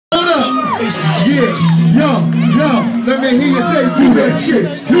Yeah, yo, let me hear you say, do that shit,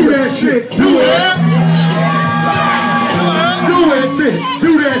 do that shit, do it. Do it, shit,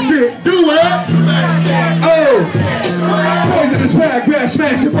 do that shit, do it. Oh. Poisonous rag, grass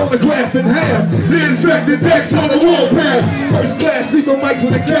smashing from the glass in half. The Inspectah Deck's on the warpath. First class, single mics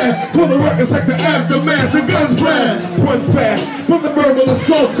with a cast. Pull the records like the aftermath, the guns blast. Run fast from the verbal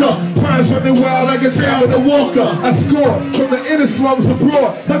assaulter. Minds running wild like a town with a walker. I score from the inner slums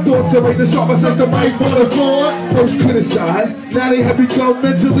abroad. My thoughts are the sharp, I touch the mic for the floor. First criticized, now they have become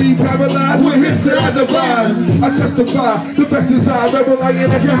mentally paralyzed. With hits that I divide, I testify, the best design, rebel like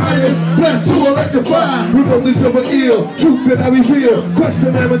an extra highest. Blessed to electrify, with only of an ill. Truth that I reveal,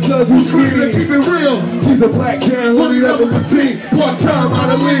 question amateurs who scream and keep it real. She's a black can, hoodie level fatigue. Part time out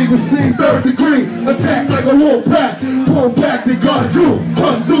of league, received third degree. Attack like a wolf pack, pull back to guard you.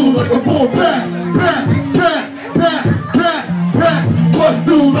 Bust through like a full pack. Back, back, back, back, back. Bust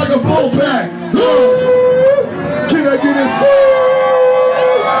through like a full pack. Can I get a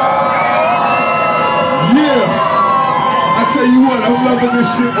yeah. I tell you what, I'm loving this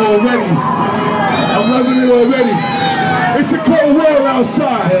shit already. I'm loving it already. It's a cold world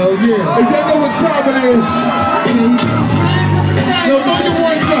outside. Hell yeah. If y'all know what time it is. No,